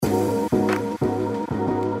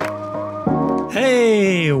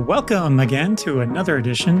Hey, welcome again to another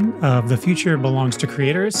edition of The Future Belongs to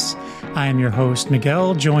Creators. I am your host,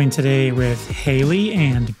 Miguel, joined today with Haley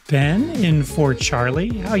and Ben in for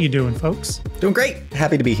Charlie. How you doing, folks? Doing great.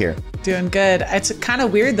 Happy to be here. Doing good. It's kind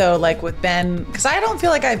of weird though, like with Ben, because I don't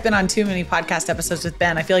feel like I've been on too many podcast episodes with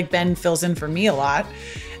Ben. I feel like Ben fills in for me a lot.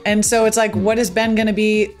 And so it's like, what is Ben going to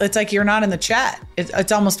be? It's like, you're not in the chat.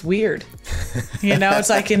 It's almost weird. You know, it's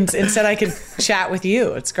like instead I could chat with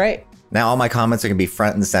you. It's great. Now all my comments are going to be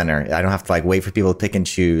front and center. I don't have to wait for people to pick and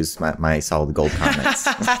choose my solid gold comments.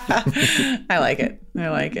 I like it. I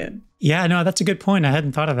like it. Yeah, no, that's a good point. I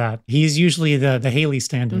hadn't thought of that. He's usually the Haley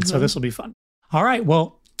stand-in, so this will be fun. All right,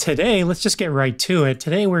 well, today, let's just get right to it.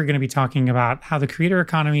 Today, we're going to be talking about how the creator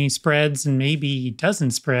economy spreads and maybe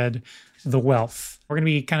doesn't spread the wealth. We're going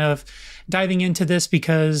to be kind of diving into this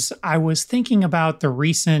because I was thinking about the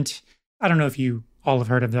recent, I don't know if you all have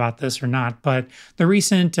heard about this or not, but the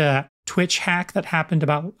recent Twitch hack that happened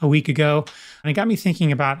about a week ago. And it got me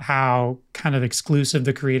thinking about how kind of exclusive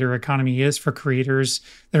the creator economy is for creators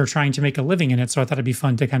that are trying to make a living in it. So I thought it'd be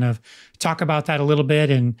fun to kind of talk about that a little bit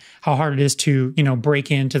and how hard it is to, break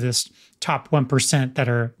into this top 1% that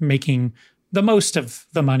are making the most of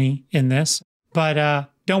the money in this. But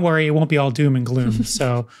don't worry, it won't be all doom and gloom.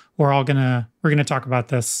 So we're gonna talk about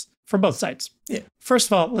this from both sides. Yeah. First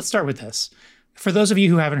of all, let's start with this. For those of you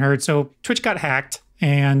who haven't heard, so Twitch got hacked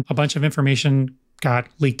and a bunch of information got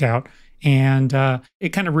leaked out. And it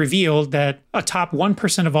kind of revealed that a top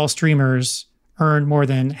 1% of all streamers earn more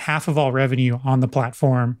than half of all revenue on the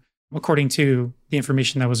platform, according to the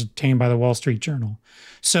information that was obtained by the Wall Street Journal.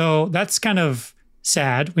 So that's kind of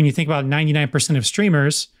sad when you think about 99% of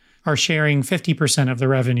streamers are sharing 50% of the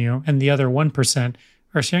revenue and the other 1%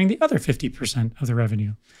 are sharing the other 50% of the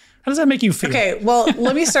revenue. How does that make you feel? Okay, well,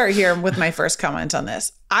 let me start here with my first comment on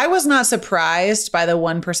this. I was not surprised by the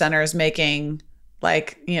 1%ers making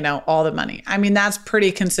all the money. I mean, that's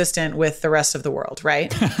pretty consistent with the rest of the world,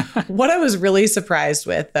 right? What I was really surprised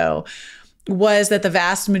with, though, was that the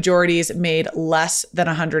vast majorities made less than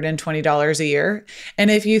 $120 a year.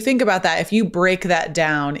 And if you think about that, if you break that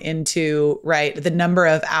down into, the number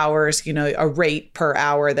of hours, a rate per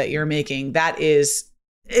hour that you're making, that is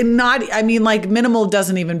minimal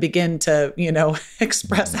doesn't even begin to,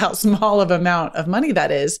 express how small of amount of money that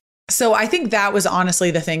is. So I think that was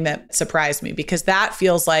honestly the thing that surprised me, because that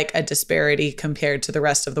feels like a disparity compared to the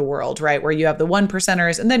rest of the world, right? Where you have the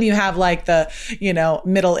 1%ers and then you have the,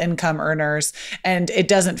 middle income earners. And it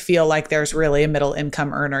doesn't feel like there's really a middle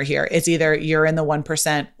income earner here. It's either you're in the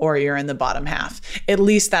 1% or you're in the bottom half. At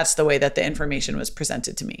least that's the way that the information was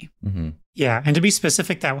presented to me. Mm-hmm. Yeah. And to be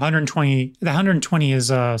specific, the 120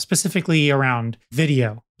 is specifically around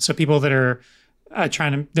video. So people that are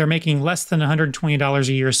they're making less than $120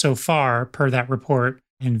 a year so far per that report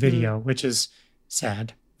in video, which is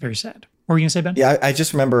sad, very sad. What were you going to say, Ben? Yeah, I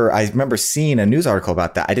remember seeing a news article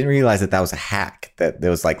about that. I didn't realize that was a hack, that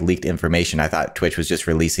there was leaked information. I thought Twitch was just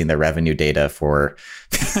releasing their revenue data for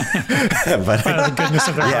but the goodness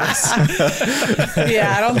of their hearts.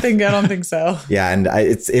 Yeah, I don't think so. Yeah, and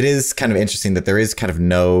it is kind of interesting that there is kind of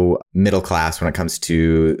no middle class when it comes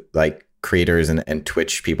to creators and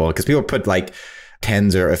Twitch people, because people put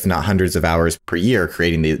tens or if not hundreds of hours per year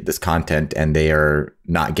creating this content, and they are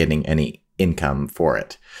not getting any income for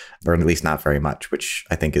it, or at least not very much, which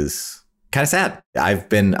I think is kind of sad. I've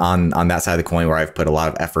been on that side of the coin where I've put a lot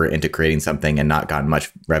of effort into creating something and not gotten much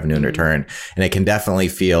revenue in return. And it can definitely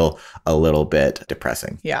feel a little bit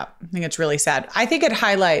depressing. Yeah, I think it's really sad. I think it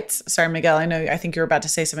highlights, sorry, Miguel, I think you were about to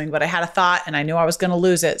say something, but I had a thought and I knew I was going to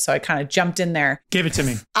lose it. So I kind of jumped in there. Give it to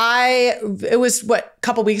me. It was a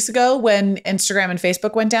couple weeks ago when Instagram and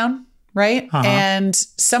Facebook went down, right? Uh-huh. And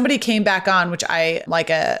somebody came back on, which I like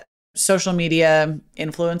a social media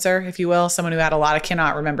influencer, if you will, someone who had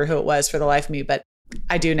cannot remember who it was for the life of me, but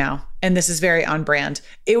I do now. And this is very on brand.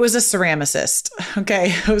 It was a ceramicist.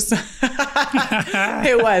 Okay. It was.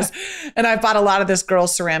 It was. And I bought a lot of this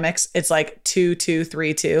girl's ceramics. It's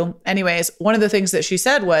 2232. Anyways, one of the things that she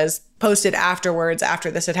said was posted afterwards, after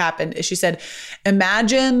this had happened, is she said,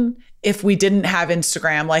 imagine if we didn't have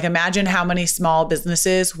Instagram, imagine how many small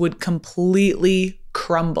businesses would completely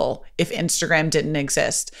crumble if Instagram didn't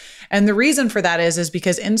exist. And the reason for that is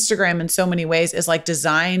because Instagram in so many ways is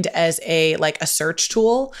designed as a search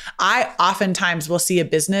tool. I oftentimes will see a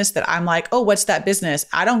business that I'm like, oh, what's that business?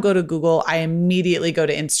 I don't go to Google. I immediately go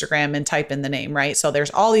to Instagram and type in the name, right? So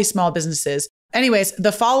there's all these small businesses. Anyways,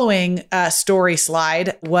 the following story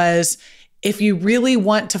slide was if you really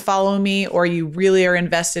want to follow me or you really are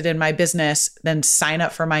invested in my business, then sign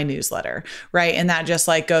up for my newsletter, right? And that just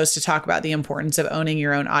like goes to talk about the importance of owning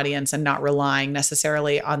your own audience and not relying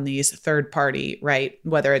necessarily on these third party, right?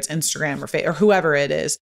 Whether it's Instagram or Facebook or whoever it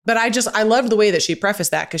is. But I loved the way that she prefaced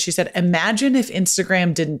that, because she said, imagine if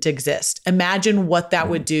Instagram didn't exist. Imagine what that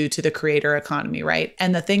would do to the creator economy, right?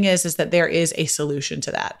 And the thing is that there is a solution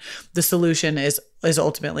to that. The solution is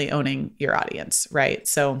ultimately owning your audience, right?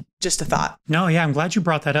 So just a thought. No, yeah, I'm glad you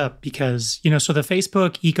brought that up because, so the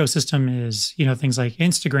Facebook ecosystem is, things like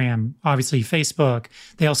Instagram, obviously Facebook.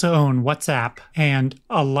 They also own WhatsApp. And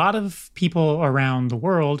a lot of people around the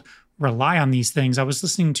world rely on these things. I was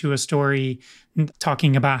listening to a story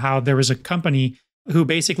talking about how there was a company who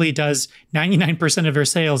basically does 99% of their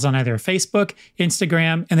sales on either Facebook,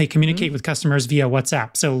 Instagram, and they communicate with customers via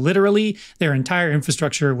WhatsApp. So literally their entire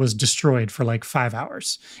infrastructure was destroyed for like 5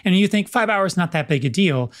 hours. And you think 5 hours, not that big a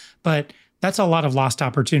deal, but that's a lot of lost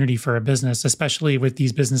opportunity for a business, especially with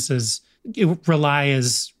these businesses. It rely,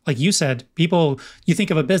 as like you said, people, you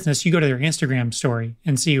think of a business, you go to their Instagram story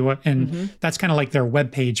and see what, and that's kind of like their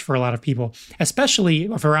webpage for a lot of people, especially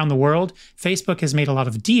if around the world. Facebook has made a lot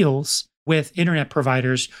of deals with internet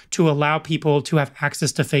providers to allow people to have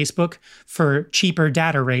access to Facebook for cheaper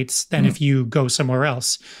data rates than if you go somewhere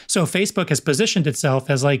else. So Facebook has positioned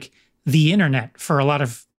itself as like the internet for a lot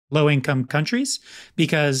of low-income countries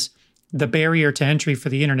because the barrier to entry for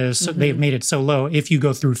the internet is they've made it so low if you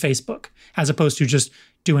go through Facebook, as opposed to just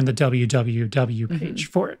doing the www page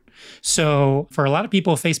for it. So for a lot of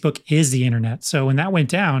people, Facebook is the internet. So when that went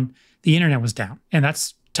down, the internet was down. And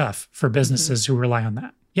that's tough for businesses who rely on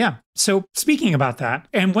that. Yeah. So speaking about that,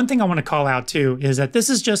 and one thing I want to call out too is that this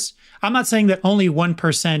is just, I'm not saying that only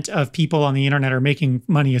 1% of people on the internet are making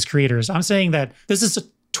money as creators. I'm saying that this is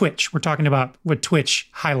Twitch. We're talking about what Twitch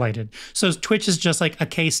highlighted. So Twitch is just like a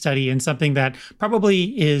case study and something that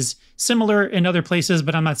probably is similar in other places,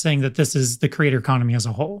 but I'm not saying that this is the creator economy as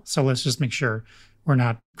a whole. So let's just make sure we're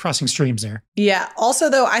not crossing streams there. Yeah. Also,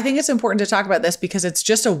 though, I think it's important to talk about this because it's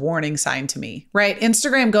just a warning sign to me, right?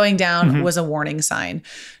 Instagram going down was a warning sign.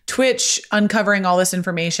 Twitch uncovering all this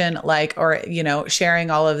information,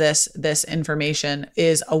 sharing all of this information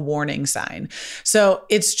is a warning sign. So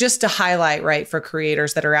it's just to highlight, right, for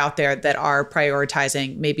creators that are out there that are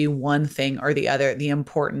prioritizing maybe one thing or the other, the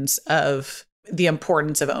importance of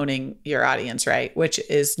owning your audience, right? Which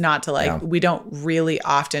is not to we don't really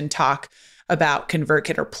often talk about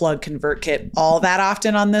ConvertKit or plug ConvertKit all that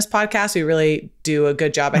often on this podcast. We really do a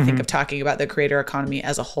good job, I think, of talking about the creator economy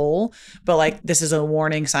as a whole. But this is a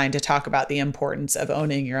warning sign to talk about the importance of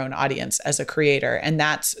owning your own audience as a creator. And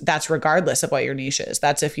that's regardless of what your niche is.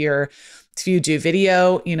 That's if you do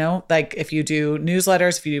video, if you do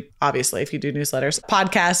newsletters, if you do newsletters,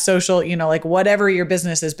 podcasts, social, whatever your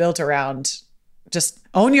business is built around, just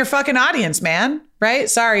own your fucking audience, man. Right?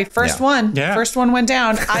 Sorry. First one went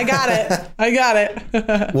down. I got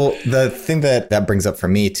it. Well, the thing that brings up for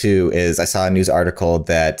me too is I saw a news article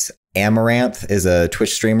that Amaranth is a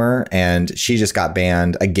Twitch streamer and she just got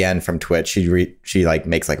banned again from Twitch. She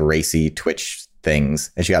makes racy Twitch things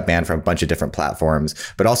and she got banned from a bunch of different platforms.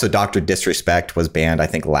 But also Dr. Disrespect was banned, I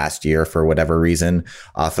think, last year for whatever reason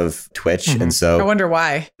off of Twitch. And so I wonder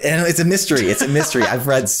why. And it's a mystery. I've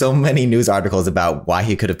read so many news articles about why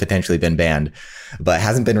he could have potentially been banned, but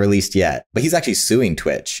hasn't been released yet. But he's actually suing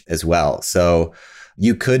Twitch as well. So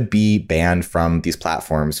you could be banned from these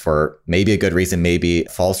platforms for maybe a good reason, maybe a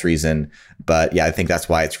false reason. But yeah, I think that's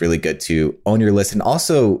why it's really good to own your list and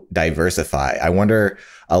also diversify. I wonder,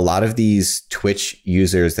 a lot of these Twitch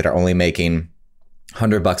users that are only making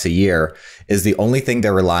 $100 a year, is the only thing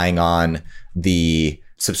they're relying on the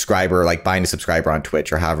subscriber, like buying a subscriber on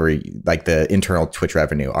Twitch or however, like the internal Twitch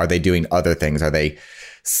revenue? Are they doing other things? Are they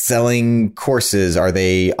selling courses? Are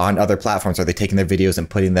they on other platforms? Are they taking their videos and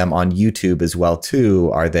putting them on YouTube as well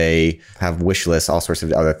too? Are they have wish lists, all sorts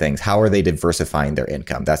of other things? How are they diversifying their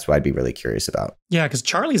income? That's what I'd be really curious about. Yeah, because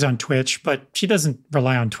Charlie's on Twitch, but she doesn't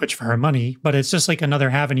rely on Twitch for her money, but it's just like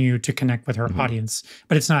another avenue to connect with her audience.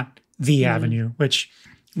 But it's not the avenue, which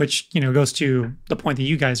goes to the point that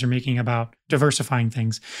you guys are making about diversifying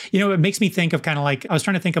things. It makes me think of kind of like, I was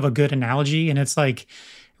trying to think of a good analogy, and it's like,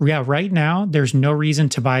 yeah, right now, there's no reason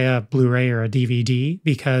to buy a Blu-ray or a DVD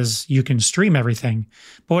because you can stream everything.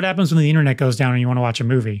 But what happens when the internet goes down and you want to watch a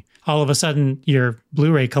movie? All of a sudden, your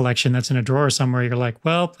Blu-ray collection that's in a drawer somewhere, you're like,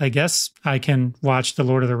 well, I guess I can watch The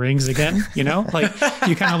Lord of the Rings again. You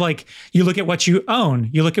kind of you look at what you own.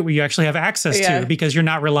 You look at what you actually have access to, because you're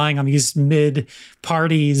not relying on these mid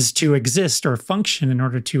parties to exist or function in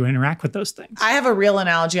order to interact with those things. I have a real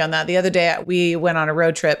analogy on that. The other day, we went on a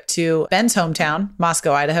road trip to Ben's hometown,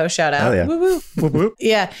 Moscow, Idaho. Idaho. Shout out. Oh, yeah. Woo woo. Whoop, whoop.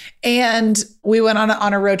 Yeah. And we went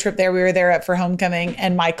on a road trip there. We were there for homecoming,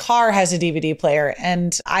 and my car has a DVD player,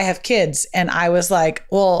 and I have kids. And I was like,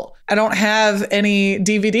 well, I don't have any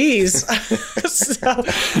DVDs.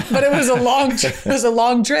 But it was a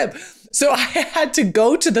long trip. So I had to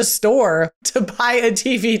go to the store to buy a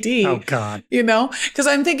DVD. Oh, God. Because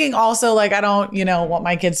I'm thinking also, like, I don't, want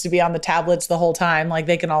my kids to be on the tablets the whole time. Like,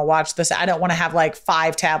 they can all watch this. I don't want to have like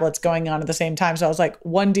 5 tablets going on at the same time. So I was like,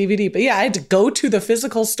 one DVD. But yeah, I had to go to the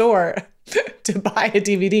physical store to buy a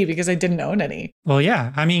DVD because I didn't own any. Well,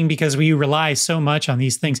 yeah. I mean, because we rely so much on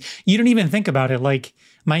these things. You don't even think about it. Like,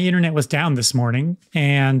 my internet was down this morning,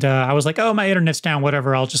 and I was like, oh, my internet's down,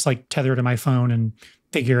 whatever. I'll just like tether to my phone and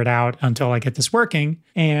figure it out until I get this working.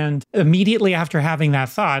 And immediately after having that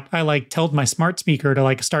thought, I like told my smart speaker to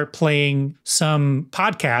like start playing some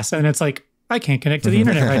podcast. And it's like, I can't connect to the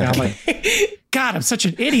internet right now. I'm like, God, I'm such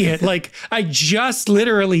an idiot. Like, I just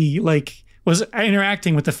literally like was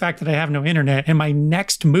interacting with the fact that I have no internet. And my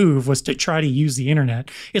next move was to try to use the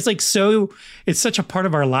internet. It's like, it's such a part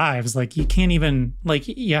of our lives. Like, you can't even, like,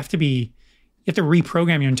 you have to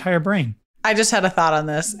reprogram your entire brain. I just had a thought on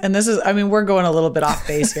this. And this is, I mean, we're going a little bit off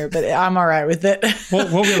base here, but I'm all right with it. We'll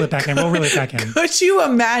reel it back in. Could you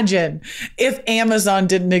imagine if Amazon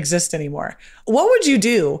didn't exist anymore? What would you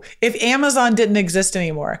do if Amazon didn't exist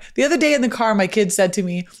anymore? The other day in the car, my kid said to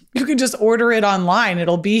me, you can just order it online.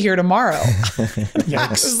 It'll be here tomorrow.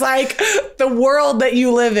 It's like the world that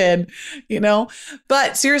you live in,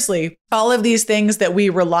 But seriously, all of these things that we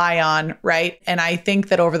rely on, right? And I think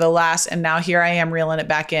that over the last, and now here I am reeling it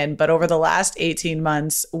back in, but over the last 18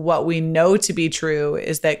 months, what we know to be true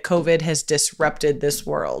is that COVID has disrupted this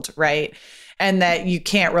world, right? And that you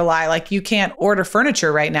can't rely, like you can't order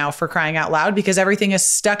furniture right now, for crying out loud, because everything is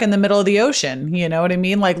stuck in the middle of the ocean. You know what I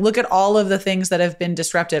mean? Like, look at all of the things that have been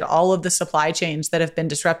disrupted, all of the supply chains that have been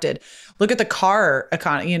disrupted. Look at the car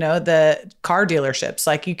economy, the car dealerships.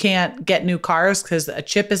 Like, you can't get new cars because a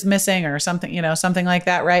chip is missing or something, something like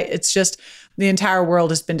that, right? It's just the entire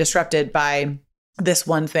world has been disrupted by this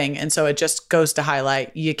one thing. And so it just goes to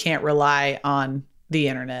highlight, you can't rely on the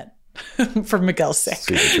internet. For Miguel's sake,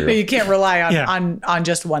 you can't rely on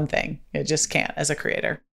just one thing. It just can't as a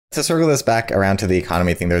creator. To circle this back around to the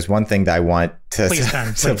economy thing, there's one thing that I want to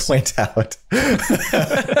point out,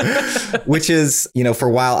 which is, for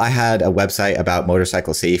a while I had a website about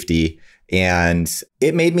motorcycle safety, and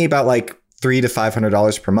it made me about like $300 to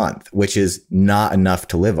 $500 per month, which is not enough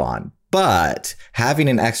to live on. But having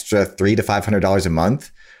an extra $300 to $500 a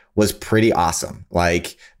month was pretty awesome.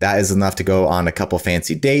 Like, that is enough to go on a couple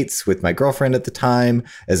fancy dates with my girlfriend at the time,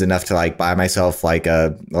 is enough to like buy myself like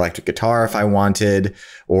a electric guitar if I wanted,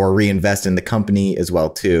 or reinvest in the company as well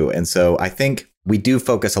too. And so I think we do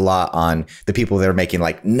focus a lot on the people that are making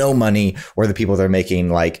like no money, or the people that are making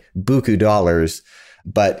like buku dollars.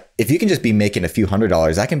 But if you can just be making a few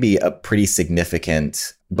 $100s, that can be a pretty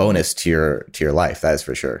significant bonus to your life. That is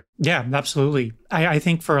for sure. Yeah, absolutely. I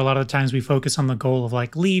think for a lot of the times we focus on the goal of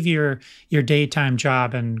like, leave your daytime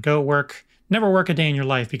job and go work, never work a day in your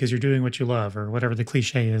life because you're doing what you love, or whatever the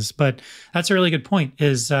cliche is. But that's a really good point,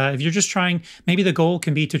 is if you're just trying, maybe the goal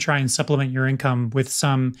can be to try and supplement your income with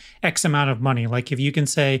some X amount of money. Like, if you can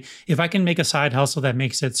say, if I can make a side hustle that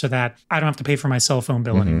makes it so that I don't have to pay for my cell phone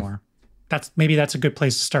bill anymore. That's a good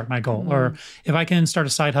place to start my goal. Or if I can start a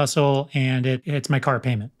side hustle and it's my car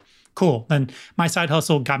payment, cool. Then my side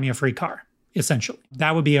hustle got me a free car, essentially.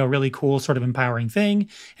 That would be a really cool sort of empowering thing.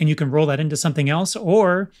 And you can roll that into something else,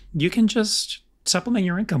 or you can just supplement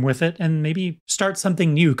your income with it and maybe start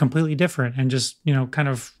something new, completely different, and just, kind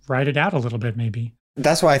of ride it out a little bit maybe.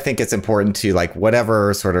 That's why I think it's important to, like,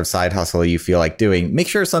 whatever sort of side hustle you feel like doing, make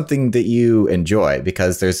sure it's something that you enjoy,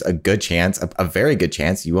 because there's a good chance, a very good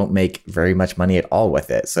chance, you won't make very much money at all with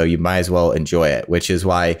it. So you might as well enjoy it, which is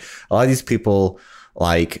why a lot of these people,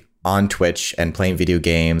 like on Twitch and playing video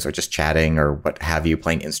games or just chatting or what have you,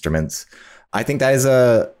 playing instruments, I think that is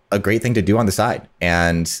a great thing to do on the side.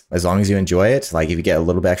 And as long as you enjoy it, like if you get a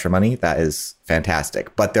little bit extra money, that is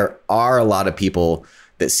fantastic. But there are a lot of people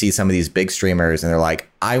that see some of these big streamers and they're like,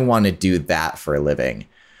 I want to do that for a living.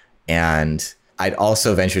 And I'd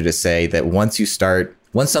also venture to say that once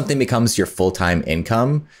something becomes your full-time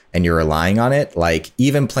income and you're relying on it, like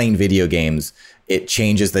even playing video games, it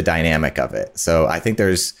changes the dynamic of it. So I think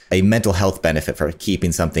there's a mental health benefit for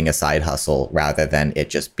keeping something a side hustle rather than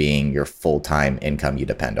it just being your full-time income you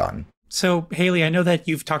depend on. So, Haley, I know that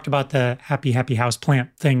you've talked about the happy house plant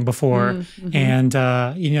thing before, and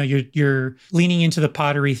you're leaning into the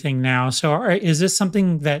pottery thing now. So, is this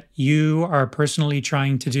something that you are personally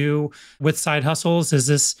trying to do with side hustles?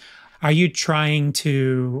 Are you trying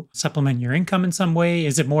to supplement your income in some way?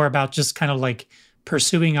 Is it more about just kind of like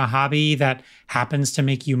pursuing a hobby that happens to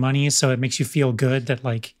make you money, so it makes you feel good that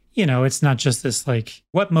like, you know, it's not just this like,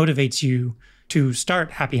 what motivates you to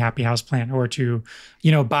start Happy Houseplant or to,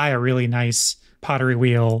 you know, buy a really nice pottery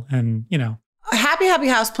wheel and, you know? Happy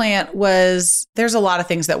Houseplant was, there's a lot of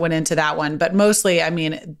things that went into that one, but mostly, I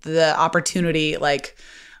mean, the opportunity, like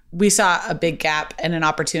we saw a big gap and an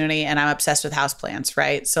opportunity, and I'm obsessed with houseplants,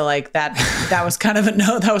 right? So like that was kind of a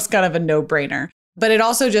no-brainer. But it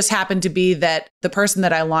also just happened to be that the person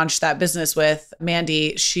that I launched that business with,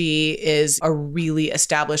 Mandy, she is a really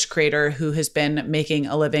established creator who has been making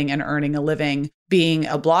a living and earning a living being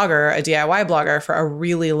a blogger, a DIY blogger for a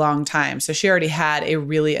really long time. So she already had a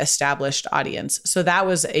really established audience. So that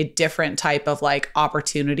was a different type of like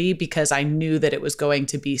opportunity because I knew that it was going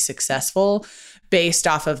to be successful based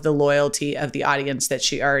off of the loyalty of the audience that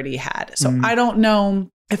she already had. So I don't know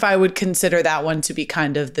if I would consider that one to be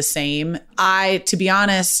kind of the same. To be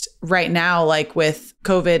honest, right now, like with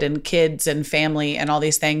COVID and kids and family and all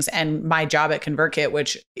these things, and my job at ConvertKit,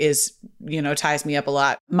 which is, you know, ties me up a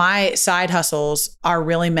lot, my side hustles are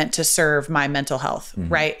really meant to serve my mental health,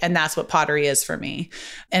 right? And that's what pottery is for me.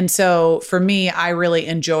 And so for me, I really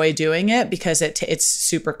enjoy doing it because it's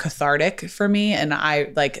super cathartic for me. And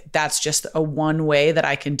I like, that's just a one way that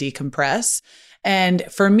I can decompress. And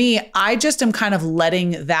for me, I just am kind of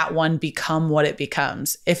letting that one become what it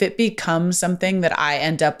becomes. If it becomes something that I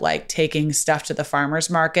end up like taking stuff to the farmer's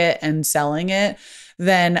market and selling it,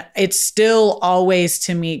 then it's still always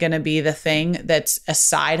to me going to be the thing that's a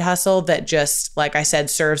side hustle that just, like I said,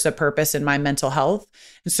 serves a purpose in my mental health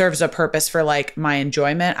and serves a purpose for like my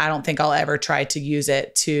enjoyment. I don't think I'll ever try to use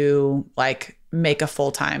it to like make a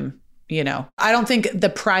full-time, you know, I don't think the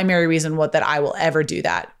primary reason that I will ever do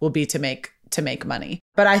that will be to make money.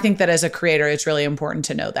 But I think that as a creator, it's really important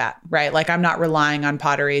to know that, right? Like I'm not relying on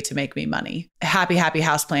pottery to make me money. Happy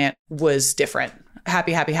Houseplant was different.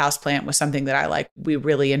 Happy Houseplant was something that we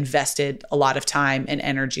really invested a lot of time and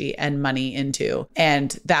energy and money into.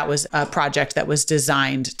 And that was a project that was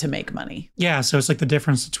designed to make money. Yeah. So it's like the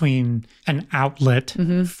difference between an outlet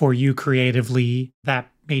for you creatively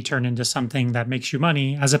that may turn into something that makes you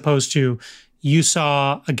money, as opposed to you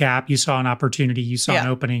saw a gap, you saw an opportunity, you saw an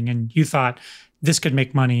opening, and you thought this could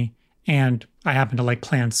make money. And I happen to like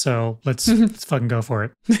plants, so let's fucking go for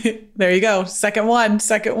it. There you go. Second one.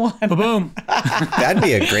 Boom. That'd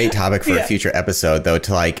be a great topic for a future episode, though,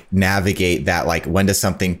 to like navigate that. Like, when does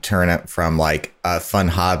something turn up from like a fun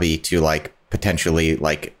hobby to like potentially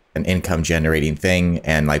like an income generating thing,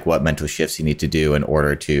 and like what mental shifts you need to do in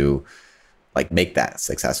order to like make that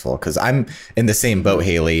successful? Because I'm in the same boat,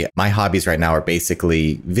 Haley. My hobbies right now are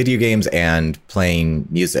basically video games and playing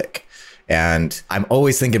music. And I'm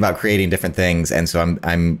always thinking about creating different things. And so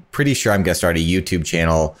I'm pretty sure I'm going to start a YouTube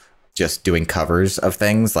channel just doing covers of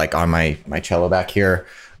things like on my cello back here,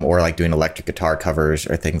 or like doing electric guitar covers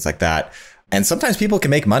or things like that. And sometimes people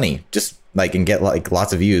can make money just like and get like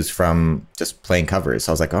lots of views from just playing covers.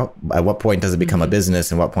 So I was like, oh, at what point does it become a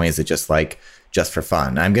business? And what point is it just like just for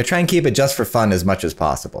fun? I'm going to try and keep it just for fun as much as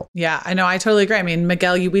possible. Yeah, I know. I totally agree. I mean,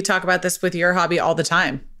 Miguel, we talk about this with your hobby all the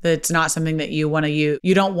time. It's not something that you want to use.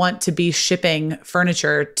 You don't want to be shipping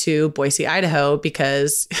furniture to Boise, Idaho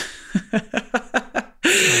because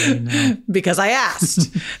because I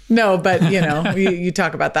asked. No, but you know, you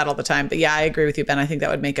talk about that all the time. But yeah, I agree with you, Ben. I think that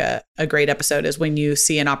would make a great episode, is when you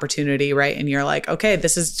see an opportunity, right? And you're like, okay,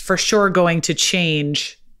 this is for sure going to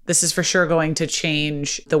change. This is for sure going to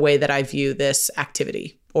change the way that I view this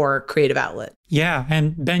activity or creative outlet. Yeah.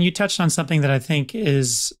 And Ben, you touched on something that I think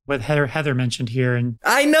is what Heather mentioned here. And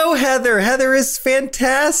I know Heather. Heather is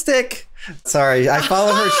fantastic. Sorry, I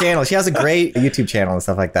follow her channel. She has a great YouTube channel and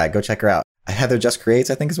stuff like that. Go check her out. Heather Just Creates,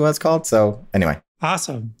 I think is what it's called. So anyway.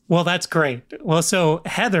 Awesome. Well, that's great. Well, so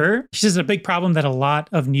Heather, she says a big problem that a lot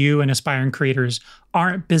of new and aspiring creators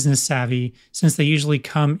aren't business savvy, since they usually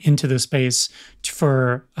come into the space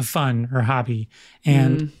for a fun or hobby.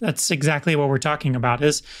 And that's exactly what we're talking about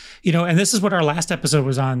is, you know, and this is what our last episode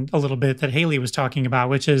was on a little bit that Haley was talking about,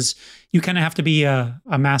 which is you kind of have to be a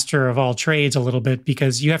master of all trades a little bit,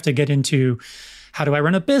 because you have to get into, how do I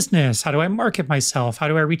run a business? How do I market myself? How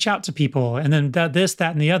do I reach out to people? And then this,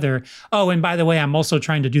 that, and the other. Oh, and by the way, I'm also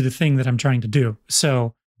trying to do the thing that I'm trying to do.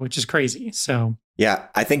 So, which is crazy. So, yeah,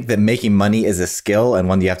 I think that making money is a skill and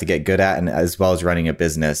one that you have to get good at, and as well as running a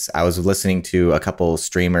business. I was listening to a couple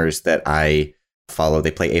streamers that I follow.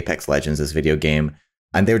 They play Apex Legends, this video game,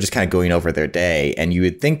 and they were just kind of going over their day. And you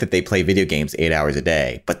would think that they play video games 8 hours a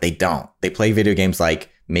day, but they don't. They play video games like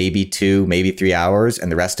maybe 2, maybe 3 hours.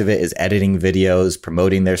 And the rest of it is editing videos,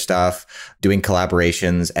 promoting their stuff, doing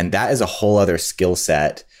collaborations. And that is a whole other skill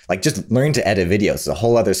set. Like just learning to edit videos is a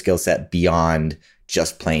whole other skill set beyond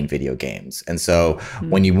just playing video games. And so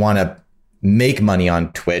when you want to make money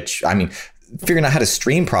on Twitch, I mean, figuring out how to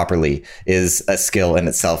stream properly is a skill in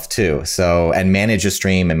itself too. So, and manage a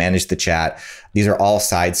stream and manage the chat. These are all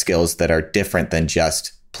side skills that are different than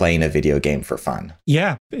just playing a video game for fun.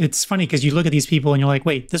 Yeah. It's funny because you look at these people and you're like,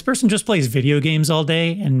 wait, this person just plays video games all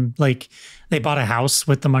day. And like they bought a house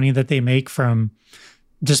with the money that they make from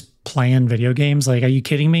just playing video games. Like, are you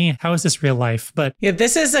kidding me? How is this real life? But yeah,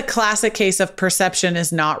 this is a classic case of perception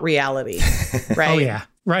is not reality, right? Oh yeah.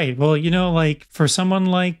 Right. Well, you know, like for someone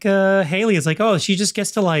like Haley, it's like, oh, she just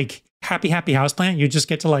gets to like happy houseplant. You just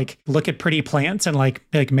get to like look at pretty plants and like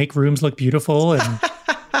make rooms look beautiful. And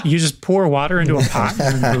you just pour water into a pot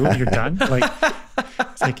and boom, you're done. Like,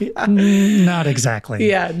 it's like, not exactly.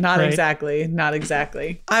 Yeah, not right? exactly. Not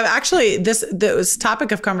exactly. I've actually, this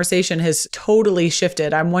topic of conversation has totally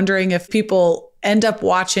shifted. I'm wondering if people end up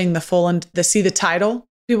watching the full and see the title.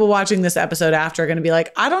 People watching this episode after are going to be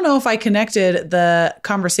like, I don't know if I connected the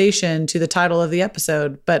conversation to the title of the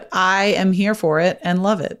episode, but I am here for it and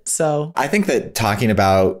love it. So I think that talking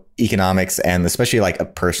about economics and especially like a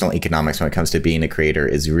personal economics when it comes to being a creator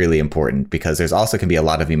is really important because there's also can be a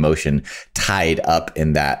lot of emotion tied up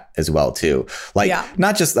in that as well too. Like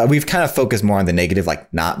not just we've kind of focused more on the negative,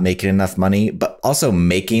 like not making enough money, but also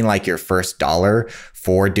making like your first dollar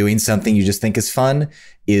for doing something you just think is fun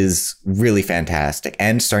is really fantastic.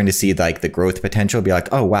 And starting to see like the growth potential, be like,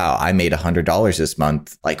 oh, wow, I made $100 this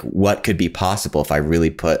month. Like what could be possible if I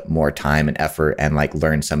really put more time and effort and like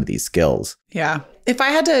learn some of these skills? Yeah. If I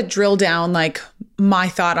had to drill down like my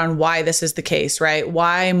thought on why this is the case, right?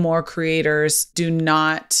 Why more creators do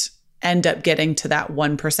not end up getting to that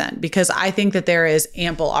 1%, because I think that there is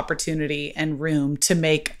ample opportunity and room to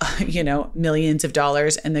make, millions of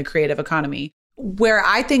dollars in the creative economy. Where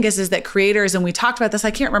I think is that creators, and we talked about this, I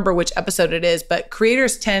can't remember which episode it is, but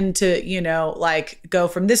creators tend to, like go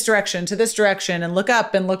from this direction to this direction and look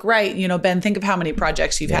up and look right. Ben, think of how many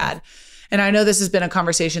projects you've had. And I know this has been a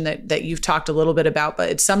conversation that you've talked a little bit about, but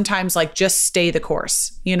it's sometimes like just stay the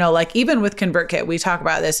course. Like even with ConvertKit, we talk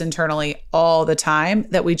about this internally all the time,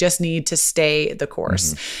 that we just need to stay the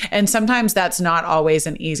course. And sometimes that's not always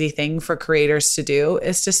an easy thing for creators to do,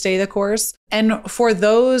 is to stay the course. And for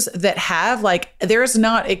those that have, like, there's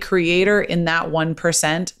not a creator in that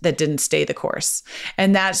 1% that didn't stay the course.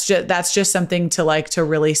 And that's just something to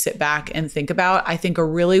really sit back and think about. I think a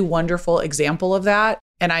really wonderful example of that,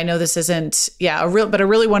 and I know this isn't, a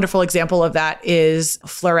really wonderful example of that is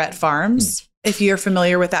Fleurette Farms. If you're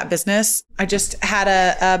familiar with that business, I just had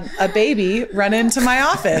a baby run into my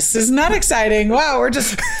office. Isn't that exciting? Wow, we're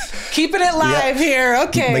just keeping it live here.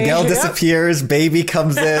 Okay. Miguel disappears, baby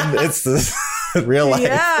comes in. It's the real life.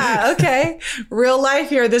 Yeah, okay. Real life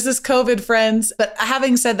here. This is COVID, friends. But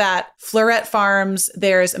having said that, Fleurette Farms,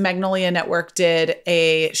 there's Magnolia Network did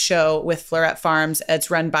a show with Fleurette Farms.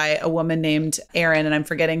 It's run by a woman named Erin, and I'm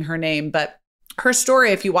forgetting her name, but her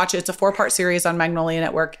story, if you watch it, it's a 4-part series on Magnolia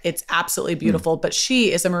Network. It's absolutely beautiful. But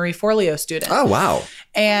she is a Marie Forleo student. Oh, wow.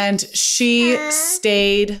 And she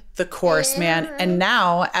stayed the course, man. And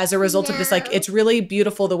now, as a result of this, it's really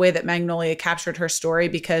beautiful the way that Magnolia captured her story,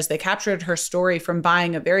 because they captured her story from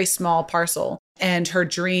buying a very small parcel and her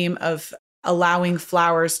dream of allowing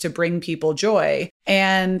flowers to bring people joy.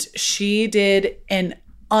 And she did an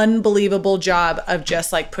unbelievable job of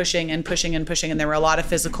just pushing and pushing and pushing. And there were a lot of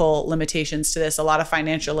physical limitations to this, a lot of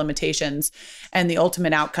financial limitations. And the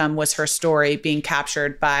ultimate outcome was her story being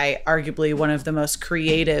captured by arguably one of the most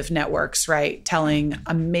creative networks, right? Telling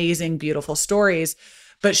amazing, beautiful stories.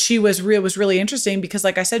 But she was really interesting because,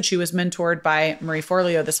 like I said, she was mentored by Marie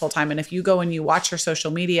Forleo this whole time. And if you go and you watch her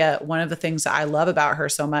social media, one of the things that I love about her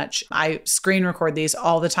so much, I screen record these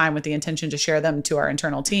all the time with the intention to share them to our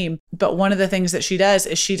internal team. But one of the things that she does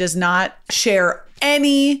is she does not share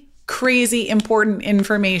any crazy important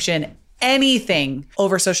information, anything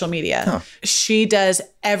over social media. Huh. She does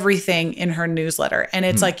everything in her newsletter. And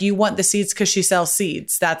it's you want the seeds because she sells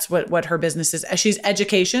seeds. That's what her business is. She's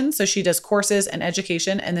education. So she does courses and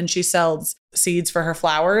education. And then she sells seeds for her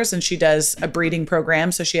flowers. And she does a breeding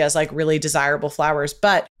program. So she has really desirable flowers.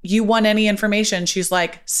 But you want any information, she's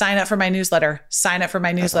sign up for my newsletter, sign up for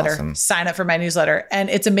my newsletter, awesome. Sign up for my newsletter. And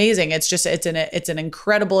it's amazing. It's an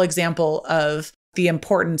incredible example of the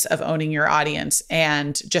importance of owning your audience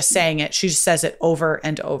and just saying it. She just says it over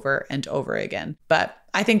and over and over again. But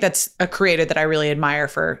I think that's a creator that I really admire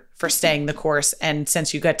for staying the course. And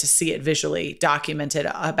since you got to see it visually documented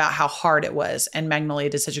about how hard it was, and Magnolia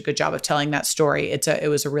did such a good job of telling that story, it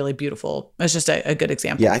was a really beautiful, it was just a good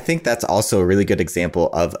example. Yeah, I think that's also a really good example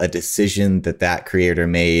of a decision that creator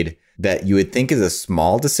made that you would think is a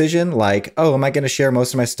small decision, like, oh, am I going to share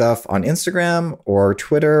most of my stuff on Instagram or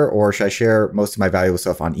Twitter, or should I share most of my valuable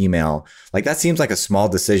stuff on email? Like, that seems like a small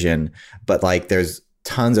decision, but like there's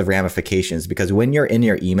tons of ramifications, because when you're in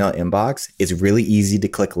your email inbox, it's really easy to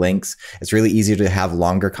click links. It's really easy to have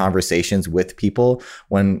longer conversations with people.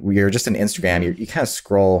 When you're just on Instagram, you kind of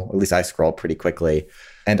scroll, at least I scroll pretty quickly.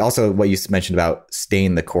 And also what you mentioned about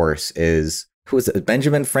staying the course is, who was it?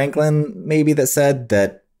 Benjamin Franklin, maybe, that said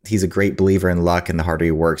that he's a great believer in luck, and the harder he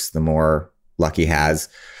works, the more luck he has.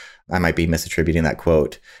 I might be misattributing that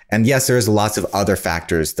quote. And yes, there's lots of other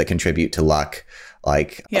factors that contribute to luck,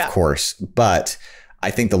 like, of course, but I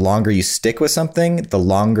think the longer you stick with something, the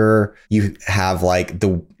longer you have, like,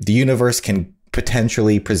 the universe can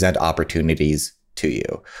potentially present opportunities to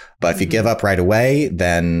you. But if you give up right away,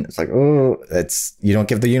 then it's like, oh, you don't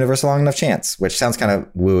give the universe a long enough chance, which sounds kind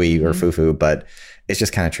of wooey or foo-foo, but it's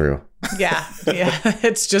just kind of true. Yeah.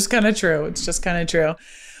 It's just kind of true.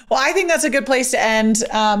 Well, I think that's a good place to end.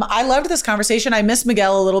 I loved this conversation. I miss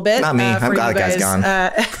Miguel a little bit. Not me. I'm glad the guy's gone.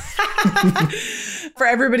 For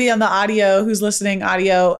everybody on the audio who's listening,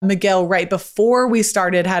 Miguel, right before we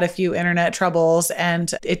started, had a few internet troubles,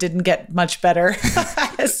 and it didn't get much better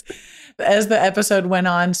as the episode went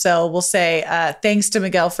on. So we'll say thanks to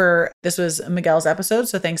Miguel this was Miguel's episode.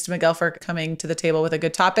 So thanks to Miguel for coming to the table with a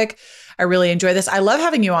good topic. I really enjoy this. I love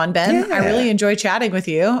having you on, Ben. Yeah. I really enjoy chatting with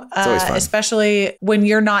you, it's always fun. Especially when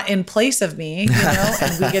you're not in place of me,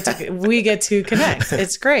 and we get to connect.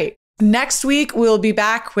 It's great. Next week, we'll be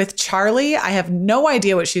back with Charlie. I have no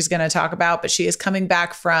idea what she's going to talk about, but she is coming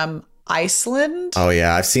back from Iceland. Oh,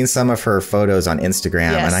 yeah. I've seen some of her photos on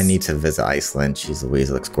Instagram, and I need to visit Iceland. Jeez Louise,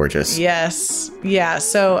 it looks gorgeous. Yes. Yeah.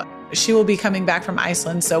 So she will be coming back from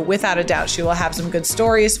Iceland. So without a doubt, she will have some good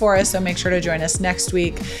stories for us. So make sure to join us next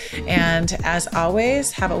week. And as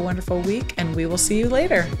always, have a wonderful week, and we will see you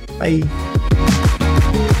later. Bye.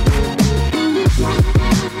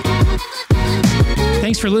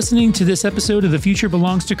 Thanks for listening to this episode of The Future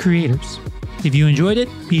Belongs to Creators. If you enjoyed it,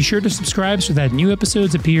 be sure to subscribe so that new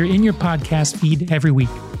episodes appear in your podcast feed every week.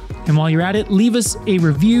 And while you're at it, leave us a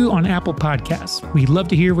review on Apple Podcasts. We'd love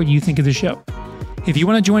to hear what you think of the show. If you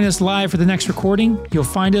want to join us live for the next recording, you'll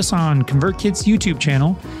find us on ConvertKit's YouTube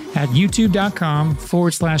channel at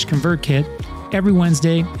youtube.com/ConvertKit every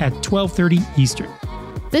Wednesday at 12:30 Eastern.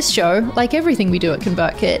 This show, like everything we do at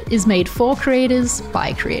ConvertKit, is made for creators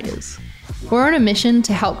by creators. We're on a mission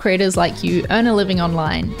to help creators like you earn a living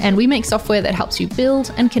online, and we make software that helps you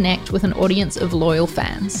build and connect with an audience of loyal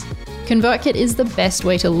fans. ConvertKit is the best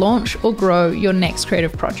way to launch or grow your next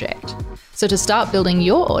creative project. So to start building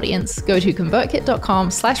your audience, go to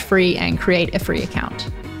convertkit.com/free and create a free account.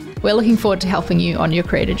 We're looking forward to helping you on your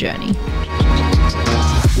creator journey.